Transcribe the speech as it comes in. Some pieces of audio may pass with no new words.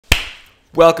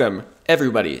Welcome,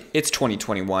 everybody. It's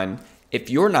 2021. If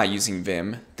you're not using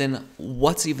Vim, then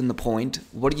what's even the point?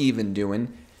 What are you even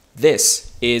doing?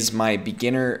 This is my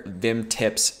beginner Vim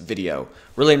tips video.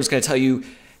 Really, I'm just going to tell you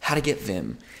how to get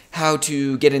Vim, how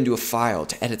to get into a file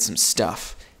to edit some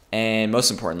stuff, and most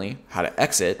importantly, how to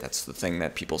exit. That's the thing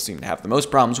that people seem to have the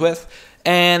most problems with.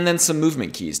 And then some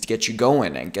movement keys to get you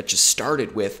going and get you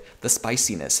started with the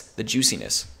spiciness, the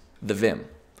juiciness, the Vim.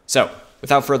 So,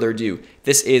 without further ado,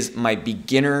 this is my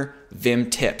beginner Vim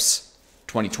tips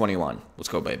 2021. Let's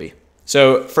go, baby.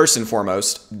 So first and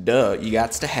foremost, you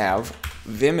got to have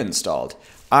Vim installed.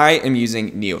 I am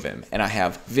using NeoVim, and I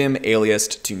have Vim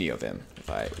aliased to NeoVim. If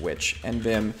I witch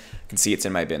nvim, you can see it's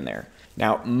in my bin there.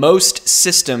 Now, most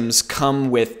systems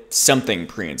come with something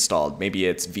pre-installed. Maybe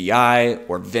it's VI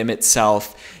or Vim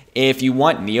itself. If you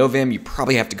want NeoVim, you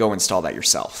probably have to go install that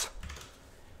yourself.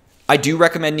 I do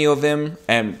recommend NeoVim,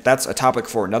 and that's a topic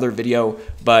for another video,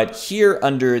 but here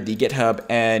under the GitHub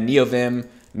and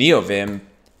NeoVim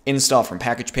install from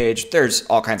package page, there's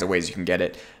all kinds of ways you can get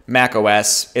it. Mac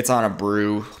OS, it's on a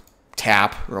brew,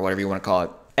 tap, or whatever you want to call it.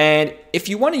 And if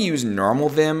you want to use normal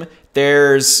Vim,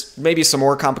 there's maybe some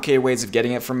more complicated ways of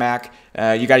getting it from Mac.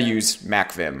 You got to use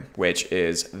MacVim, which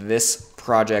is this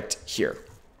project here.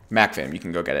 MacVim, you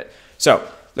can go get it. So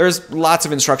there's lots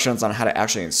of instructions on how to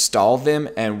actually install Vim,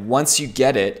 and once you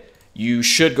get it, you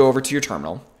should go over to your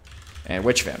terminal and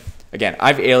which Vim. Again,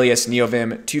 I've aliased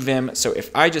NeoVim to Vim, so if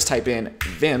I just type in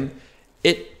Vim,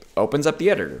 it opens up the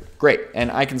editor. Great, and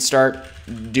I can start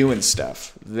doing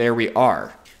stuff. There we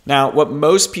are. Now, what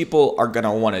most people are going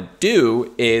to want to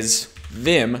do is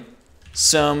Vim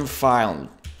some file,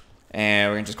 and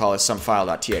we're going to just call this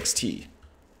somefile.txt.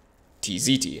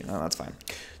 TZT, oh, that's fine.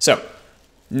 So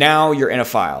now you're in a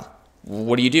file.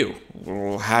 What do you do?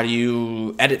 Well, how do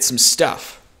you edit some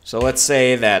stuff? So let's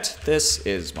say that this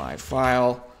is my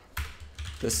file.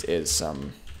 This is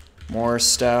some more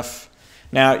stuff.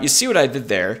 Now, you see what I did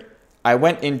there? I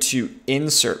went into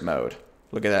insert mode.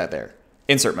 Look at that there.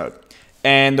 Insert mode.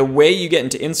 And the way you get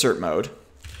into insert mode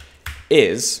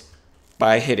is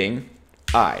by hitting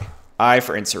I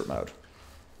for insert mode.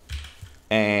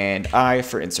 And I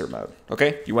for insert mode,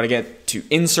 okay? You want to get to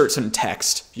insert some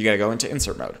text, you got to go into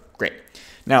insert mode. Great.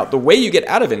 Now, the way you get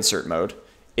out of insert mode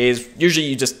is usually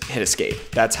you just hit escape.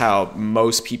 That's how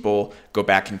most people go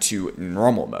back into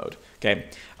normal mode, okay?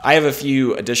 I have a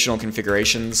few additional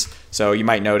configurations, so you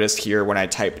might notice here when I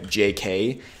type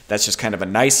JK, that's just kind of a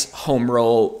nice home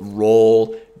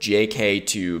roll JK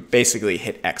to basically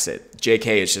hit exit.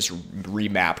 JK is just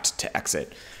remapped to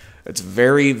exit. It's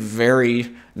very,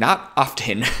 very not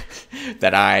often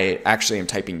that I actually am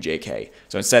typing JK.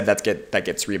 So instead that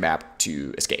gets remapped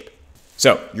to escape.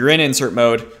 So you're in insert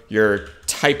mode, you're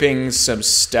typing some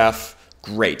stuff,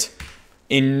 great.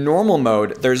 In normal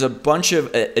mode, there's a bunch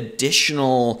of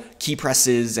additional key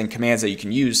presses and commands that you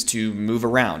can use to move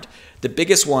around. The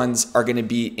biggest ones are going to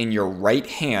be in your right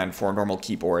hand for a normal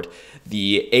keyboard,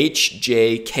 the H,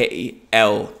 J, K,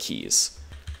 L keys.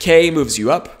 K moves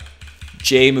you up,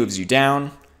 J moves you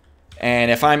down,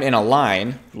 and if I'm in a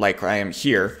line, like I am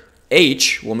here,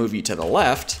 H will move you to the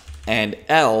left, and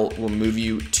L will move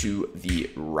you to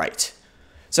the right.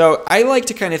 So I like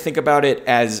to kind of think about it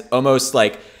as almost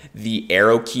like the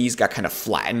arrow keys got kind of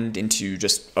flattened into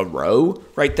just a row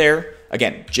right there.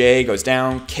 Again, J goes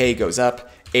down, K goes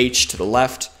up, H to the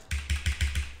left,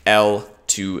 L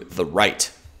to the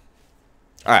right.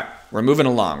 All right, we're moving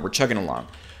along, we're chugging along.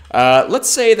 Let's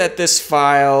say that this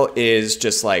file is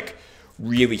just like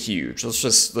really huge. Let's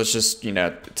just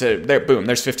boom,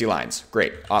 there's 50 lines.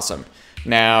 Great, awesome.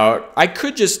 Now I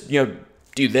could just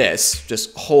do this,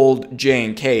 just hold J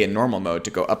and K in normal mode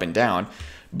to go up and down,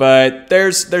 but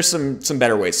there's some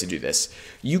better ways to do this.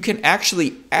 You can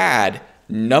actually add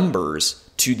numbers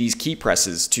to these key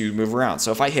presses to move around.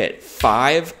 So if I hit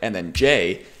 5 and then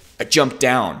J, I jump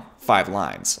down 5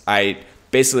 lines. I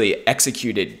basically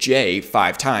executed J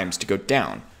 5 times to go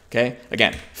down. Okay,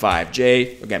 again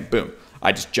 5J, again boom.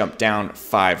 I just jumped down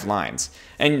 5 lines,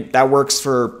 and that works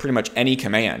for pretty much any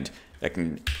command. That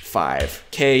can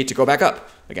 5K to go back up.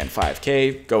 Again,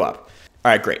 5K, go up.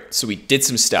 All right, great. So we did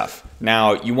some stuff.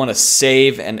 Now you want to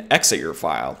save and exit your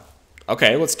file.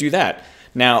 Okay, let's do that.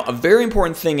 Now, a very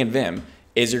important thing in Vim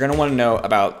is you're going to want to know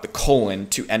about the colon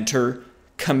to enter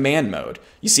command mode.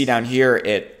 You see down here,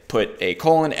 it put a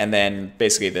colon and then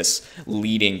basically this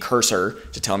leading cursor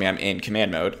to tell me I'm in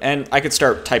command mode. And I could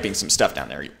start typing some stuff down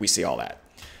there. We see all that.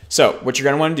 So what you're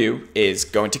going to want to do is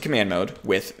go into command mode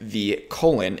with the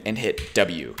colon and hit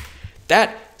W.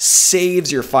 That saves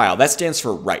your file. That stands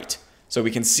for write. So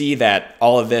we can see that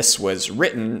all of this was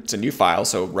written. It's a new file,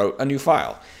 so wrote a new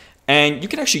file. And you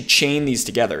can actually chain these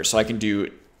together. So I can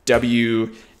do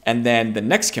W and then the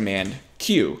next command,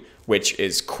 Q, which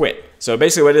is quit. So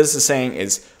basically what this is saying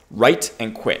is write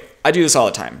and quit. I do this all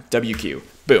the time, WQ,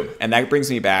 boom. And that brings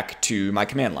me back to my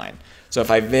command line. So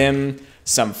if I vim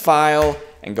some file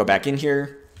and go back in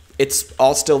here, it's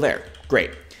all still there.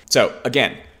 Great. So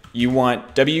again, you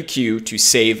want WQ to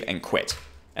save and quit.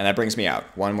 And that brings me out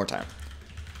one more time.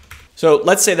 So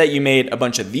let's say that you made a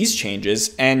bunch of these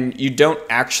changes and you don't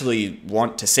actually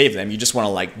want to save them. You just want to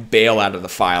like bail out of the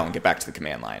file and get back to the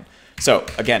command line. So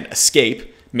again,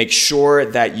 escape, make sure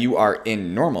that you are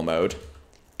in normal mode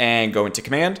and go into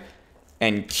command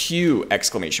and Q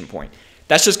exclamation point.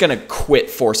 That's just going to quit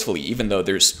forcefully, even though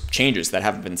there's changes that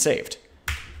haven't been saved.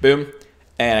 Boom.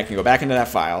 And I can go back into that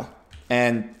file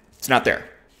and it's not there.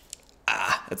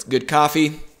 Ah, that's good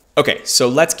coffee. Okay, so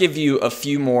let's give you a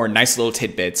few more nice little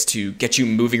tidbits to get you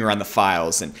moving around the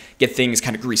files and get things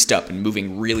kind of greased up and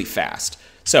moving really fast.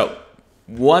 So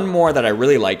one more that I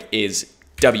really like is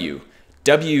W.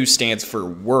 W stands for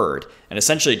word, and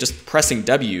essentially just pressing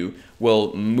W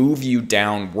will move you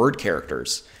down word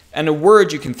characters. And a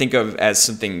word you can think of as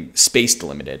something space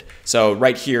delimited. So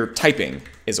right here, typing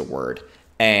is a word,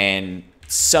 and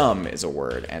sum is a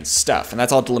word, and stuff. And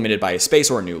that's all delimited by a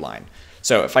space or a new line.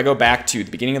 So if I go back to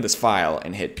the beginning of this file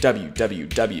and hit W, W,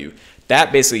 W,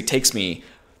 that basically takes me,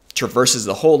 traverses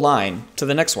the whole line to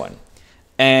the next one.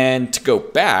 And to go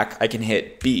back, I can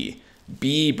hit B.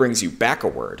 B brings you back a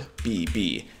word, B,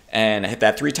 B. And I hit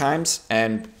that 3 times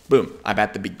and boom, I'm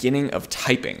at the beginning of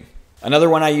typing. Another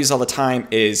one I use all the time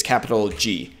is capital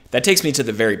G. That takes me to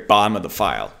the very bottom of the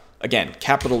file. Again,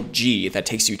 capital G, that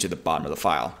takes you to the bottom of the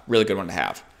file. Really good one to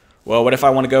have. Well, what if I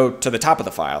want to go to the top of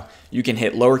the file? You can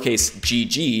hit lowercase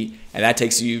gg, and that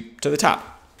takes you to the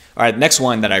top. All right, the next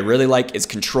one that I really like is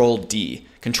Control D.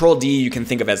 Control D you can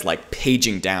think of as like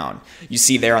paging down. You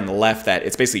see there on the left that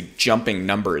it's basically jumping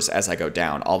numbers as I go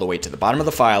down all the way to the bottom of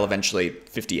the file, eventually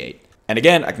 58. And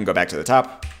again, I can go back to the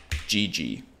top,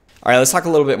 GG. All right, let's talk a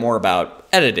little bit more about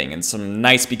editing and some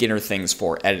nice beginner things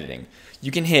for editing. You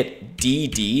can hit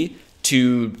DD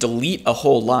to delete a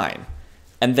whole line.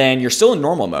 And then you're still in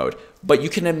normal mode, but you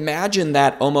can imagine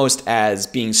that almost as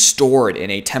being stored in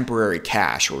a temporary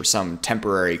cache or some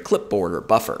temporary clipboard or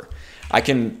buffer. I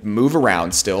can move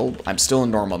around still. I'm still in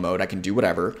normal mode. I can do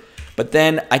whatever. But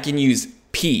then I can use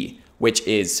P, which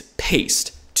is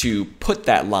paste, to put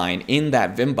that line in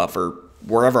that Vim buffer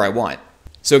wherever I want.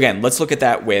 So again, let's look at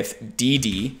that with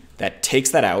DD. That takes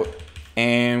that out.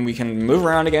 And we can move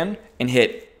around again and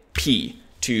hit P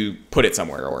to put it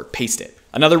somewhere or paste it.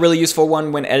 Another really useful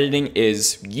one when editing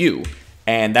is U,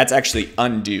 and that's actually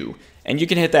undo. And you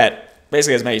can hit that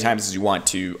basically as many times as you want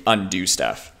to undo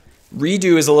stuff.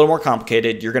 Redo is a little more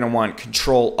complicated. You're going to want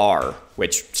Control R,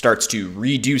 which starts to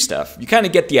redo stuff. You kind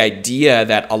of get the idea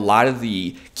that a lot of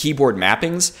the keyboard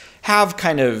mappings have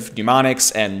kind of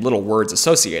mnemonics and little words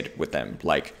associated with them,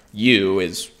 like U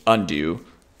is undo,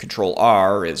 Control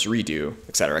R is redo,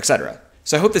 etc., etc.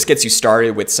 So I hope this gets you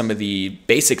started with some of the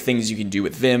basic things you can do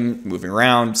with Vim, moving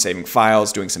around, saving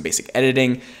files, doing some basic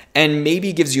editing, and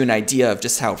maybe gives you an idea of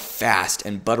just how fast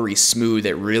and buttery smooth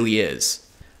it really is.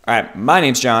 All right, my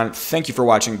name's John. Thank you for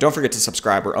watching. Don't forget to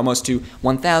subscribe. We're almost to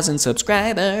 1,000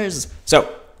 subscribers.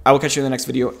 So I will catch you in the next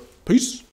video. Peace.